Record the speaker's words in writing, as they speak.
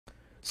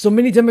So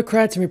many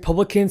Democrats and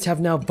Republicans have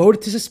now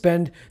voted to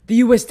suspend the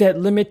U.S. debt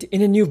limit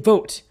in a new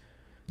vote.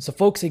 So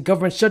folks, a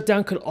government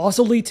shutdown could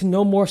also lead to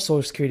no more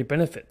Social Security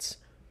benefits.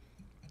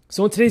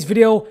 So in today's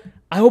video,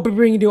 I will be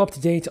bringing you up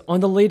to date on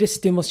the latest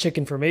stimulus check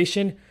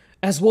information,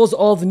 as well as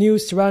all the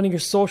news surrounding your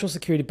Social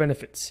Security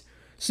benefits.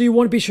 So you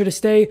want to be sure to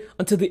stay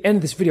until the end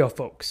of this video,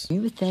 folks.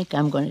 You think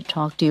I'm going to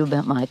talk to you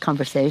about my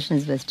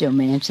conversations with Joe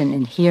Manchin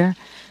in here?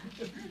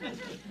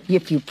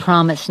 If you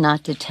promise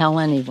not to tell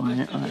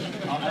anyone.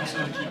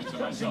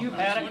 So you've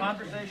had a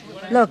conversation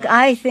with him? Look,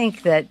 I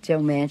think that Joe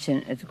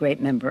Manchin is a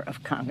great member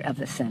of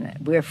the Senate.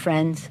 We're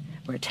friends.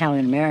 We're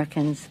Italian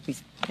Americans.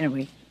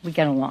 We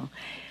get along.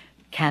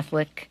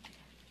 Catholic.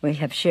 We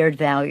have shared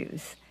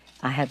values.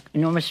 I have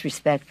enormous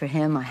respect for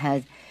him. I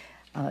had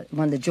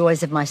one of the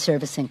joys of my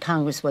service in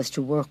Congress was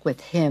to work with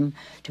him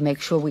to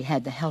make sure we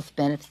had the health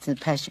benefits and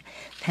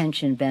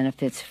pension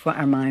benefits for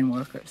our mine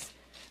workers.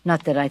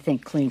 Not that I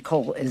think clean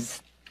coal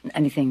is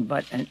anything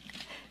but,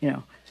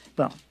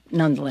 well,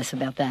 nonetheless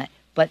about that.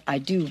 But I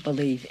do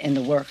believe in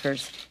the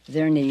workers,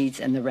 their needs,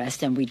 and the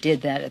rest, and we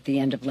did that at the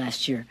end of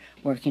last year,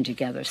 working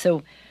together.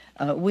 So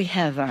we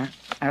have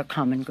our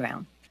common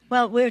ground.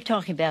 Well, we're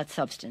talking about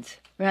substance.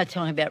 We're not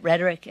talking about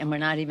rhetoric, and we're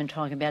not even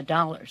talking about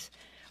dollars.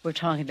 We're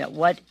talking about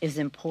what is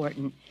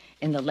important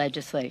in the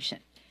legislation.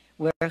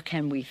 Where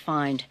can we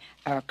find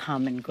our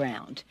common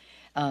ground?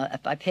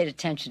 If I paid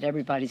attention to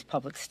everybody's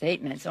public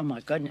statements, oh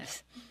my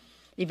goodness,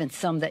 even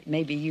some that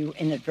maybe you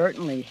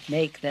inadvertently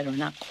make that are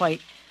not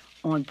quite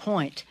on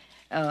point.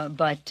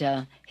 But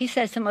he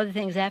said some other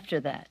things after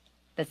that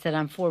said,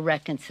 I'm for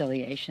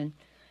reconciliation.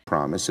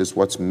 Promise is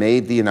what's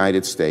made the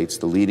United States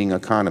the leading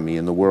economy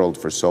in the world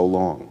for so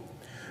long,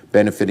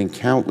 benefiting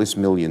countless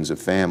millions of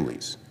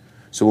families.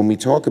 So when we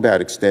talk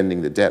about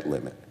extending the debt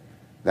limit,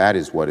 that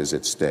is what is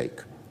at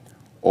stake.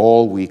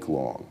 All week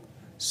long,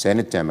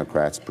 Senate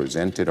Democrats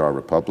presented our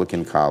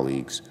Republican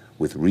colleagues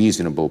with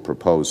reasonable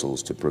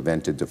proposals to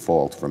prevent a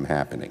default from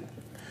happening.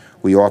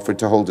 We offered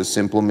to hold a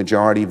simple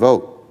majority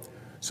vote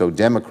so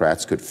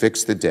Democrats could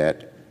fix the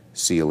debt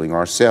ceiling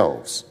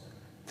ourselves.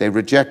 They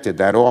rejected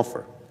that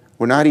offer.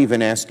 We're not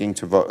even asking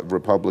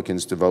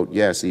Republicans to vote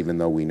yes, even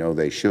though we know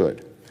they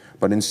should,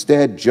 but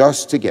instead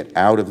just to get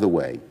out of the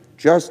way.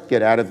 Just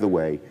get out of the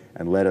way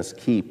and let us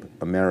keep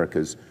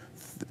America's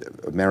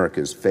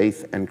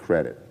faith and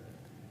credit,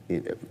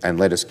 and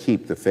let us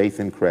keep the faith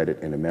and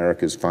credit in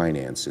America's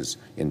finances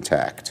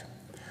intact.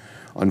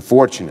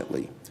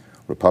 Unfortunately,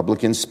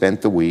 Republicans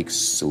spent the week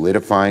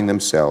solidifying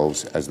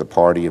themselves as the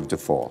party of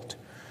default,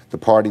 the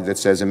party that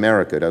says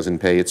America doesn't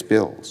pay its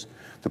bills,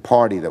 the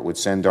party that would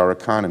send our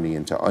economy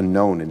into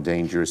unknown and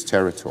dangerous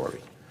territory.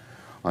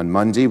 On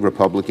Monday,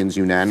 Republicans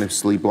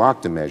unanimously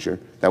blocked a measure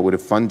that would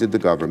have funded the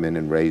government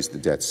and raised the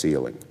debt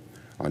ceiling.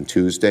 On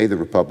Tuesday, the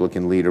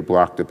Republican leader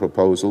blocked a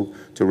proposal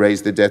to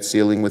raise the debt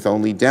ceiling with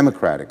only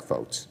Democratic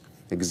votes,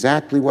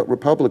 exactly what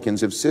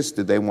Republicans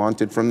insisted they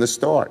wanted from the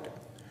start.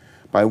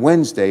 By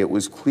Wednesday, it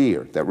was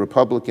clear that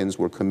Republicans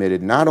were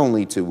committed not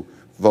only to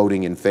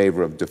voting in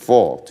favor of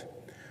default,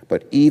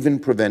 but even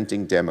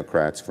preventing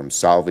Democrats from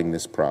solving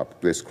this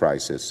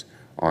crisis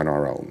on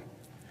our own.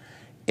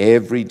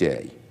 Every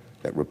day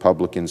that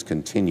Republicans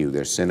continue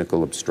their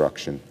cynical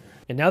obstruction.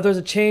 And now there's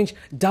a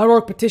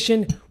Change.org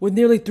petition with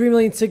nearly 3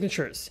 million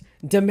signatures,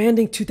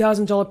 demanding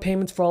 $2,000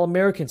 payments for all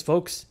Americans,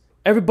 folks.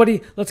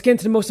 Everybody, let's get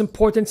into the most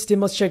important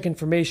stimulus check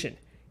information.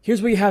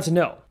 Here's what you have to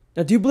know.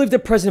 Now, do you believe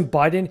that President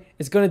Biden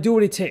is going to do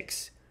what it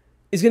takes?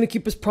 Is going to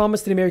keep his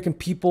promise to the American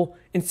people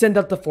and send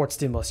out the fourth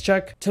stimulus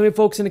check? Tell me,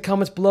 folks, in the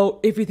comments below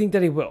if you think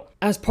that he will.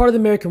 As part of the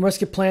American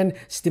Rescue Plan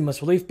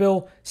stimulus relief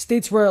bill,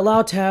 states were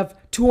allowed to have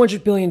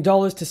 $200 billion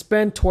to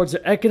spend towards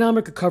their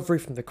economic recovery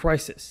from the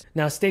crisis.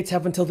 Now, states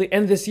have until the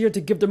end of this year to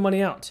give their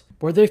money out,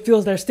 where they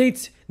feel their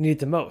states need it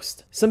the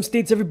most. Some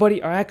states, everybody,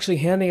 are actually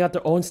handing out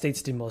their own state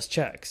stimulus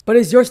checks. But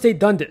has your state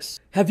done this?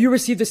 Have you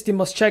received a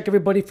stimulus check,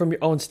 everybody, from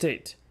your own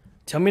state?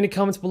 Tell me in the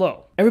comments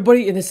below.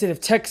 Everybody in the state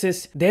of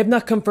Texas, they have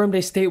not confirmed a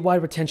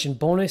statewide retention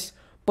bonus,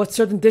 but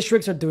certain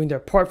districts are doing their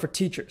part for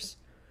teachers.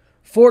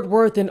 Fort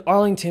Worth and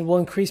Arlington will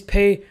increase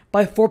pay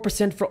by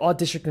 4% for all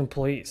district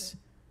employees.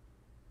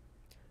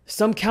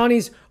 Some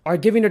counties are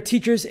giving their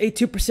teachers a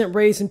 2%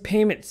 raise in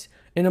payments,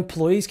 and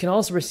employees can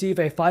also receive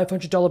a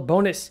 $500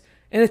 bonus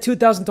and a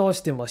 $2,000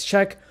 stimulus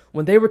check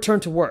when they return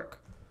to work.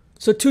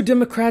 So 2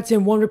 Democrats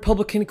and 1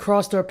 Republican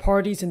crossed their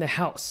parties in the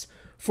House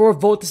for a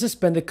vote to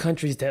suspend the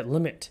country's debt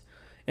limit.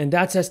 And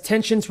that's as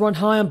tensions run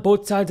high on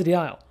both sides of the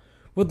aisle,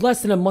 with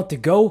less than a month to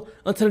go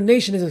until the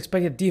nation is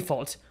expected to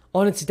default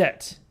on its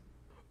debt.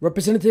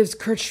 Representatives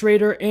Kurt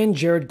Schrader and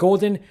Jared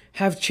Golden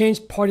have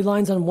changed party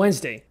lines on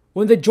Wednesday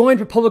when they joined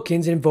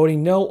Republicans in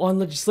voting no on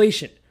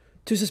legislation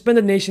to suspend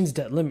the nation's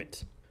debt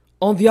limit.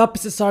 On the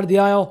opposite side of the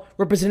aisle,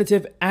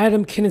 Representative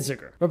Adam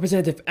Kinzinger.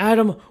 Representative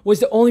Adam was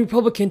the only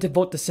Republican to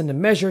vote to send the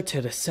measure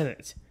to the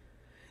Senate.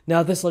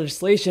 Now, this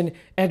legislation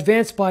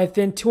advanced by a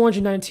thin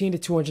 219 to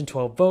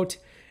 212 vote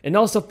and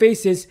also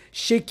faces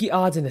shaky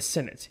odds in the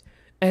Senate,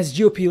 as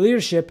GOP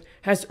leadership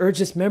has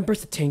urged its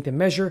members to tank the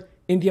measure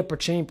in the upper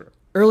chamber.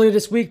 Earlier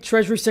this week,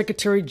 Treasury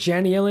Secretary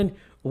Janet Yellen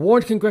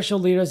warned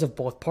congressional leaders of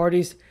both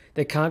parties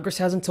that Congress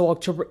has until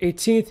October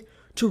 18th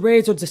to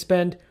raise or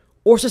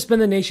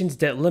suspend the nation's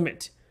debt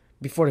limit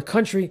before the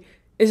country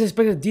is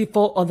expected to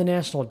default on the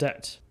national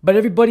debt. But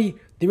everybody,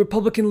 the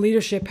Republican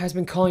leadership has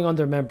been calling on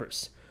their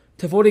members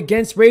to vote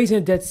against raising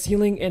the debt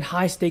ceiling in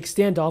high-stakes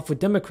standoff with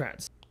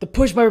Democrats. The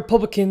push by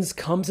Republicans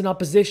comes in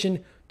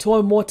opposition to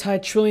a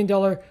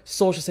multi-trillion-dollar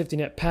social safety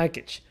net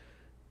package,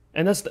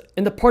 and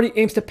the party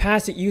aims to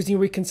pass it using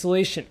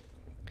reconciliation,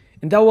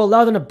 and that will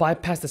allow them to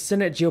bypass the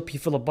Senate GOP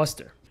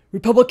filibuster.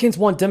 Republicans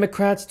want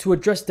Democrats to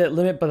address debt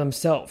limit by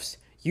themselves,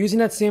 using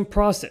that same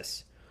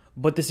process,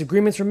 but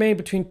disagreements remain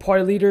between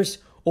party leaders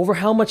over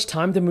how much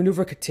time the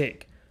maneuver could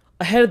take,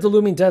 ahead of the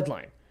looming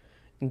deadline,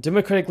 and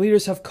Democratic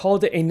leaders have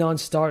called it a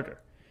non-starter.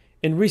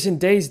 In recent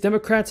days,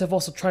 Democrats have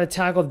also tried to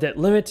tackle the debt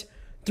limit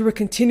through a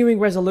continuing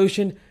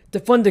resolution to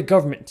fund the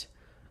government,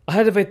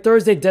 ahead of a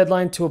Thursday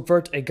deadline to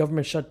avert a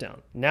government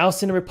shutdown. Now,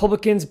 Senate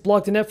Republicans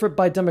blocked an effort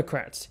by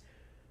Democrats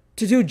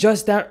to do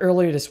just that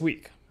earlier this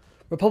week.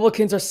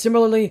 Republicans are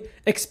similarly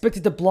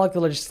expected to block the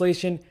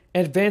legislation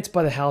advanced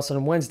by the House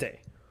on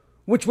Wednesday,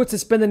 which would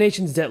suspend the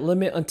nation's debt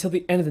limit until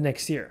the end of the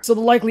next year. So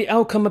the likely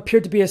outcome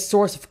appeared to be a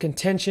source of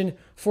contention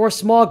for a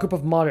small group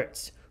of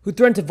moderates who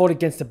threatened to vote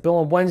against the bill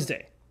on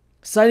Wednesday,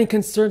 citing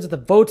concerns that the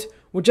vote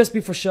would just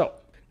be for show.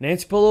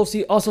 Nancy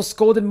Pelosi also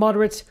scolded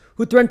moderates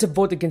who threatened to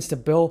vote against the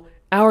bill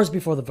hours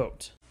before the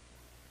vote.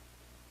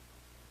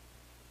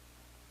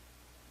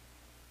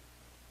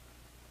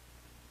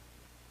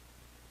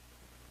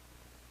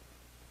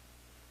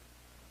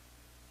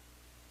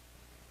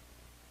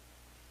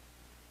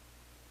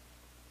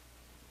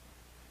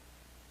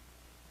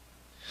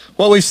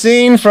 What we've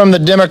seen from the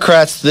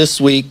Democrats this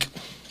week: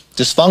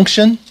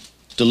 dysfunction,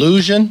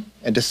 delusion,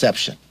 and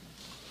deception.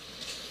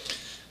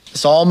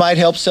 This all might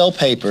help sell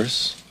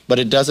papers, but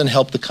it doesn't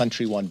help the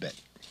country one bit.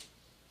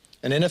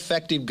 An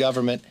ineffective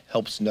government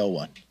helps no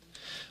one.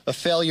 A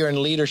failure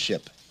in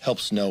leadership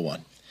helps no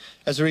one.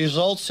 As the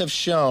results have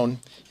shown,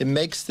 it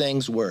makes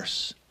things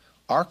worse.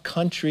 Our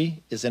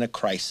country is in a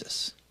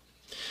crisis.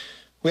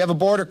 We have a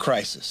border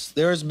crisis.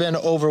 There has been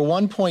over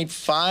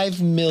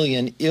 1.5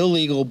 million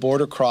illegal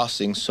border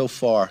crossings so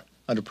far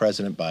under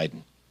President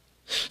Biden.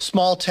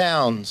 Small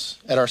towns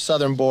at our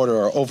southern border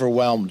are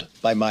overwhelmed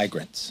by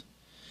migrants,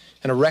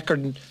 and a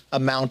record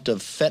amount of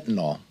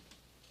fentanyl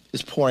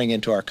is pouring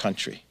into our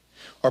country.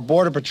 Our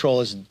Border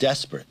Patrol is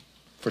desperate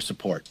for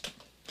support.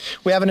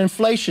 We have an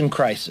inflation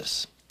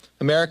crisis.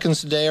 Americans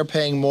today are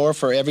paying more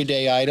for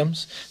everyday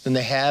items than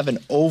they have in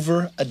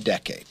over a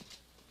decade.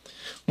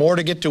 More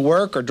to get to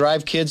work or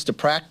drive kids to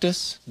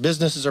practice.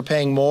 Businesses are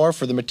paying more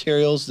for the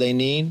materials they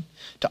need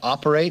to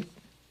operate.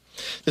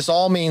 This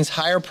all means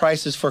higher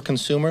prices for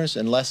consumers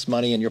and less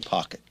money in your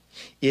pocket.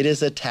 It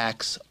is a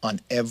tax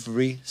on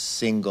every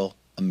single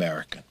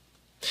American.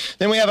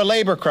 Then we have a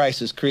labor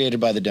crisis created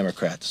by the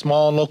Democrats.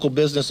 Small and local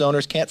business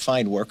owners can't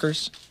find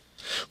workers.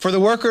 For the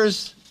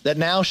workers that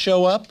now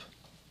show up,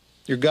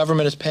 your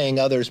government is paying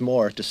others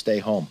more to stay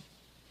home.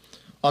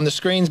 On the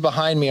screens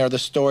behind me are the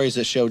stories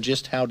that show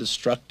just how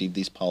destructive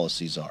these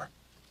policies are.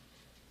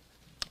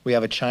 We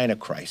have a China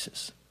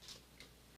crisis.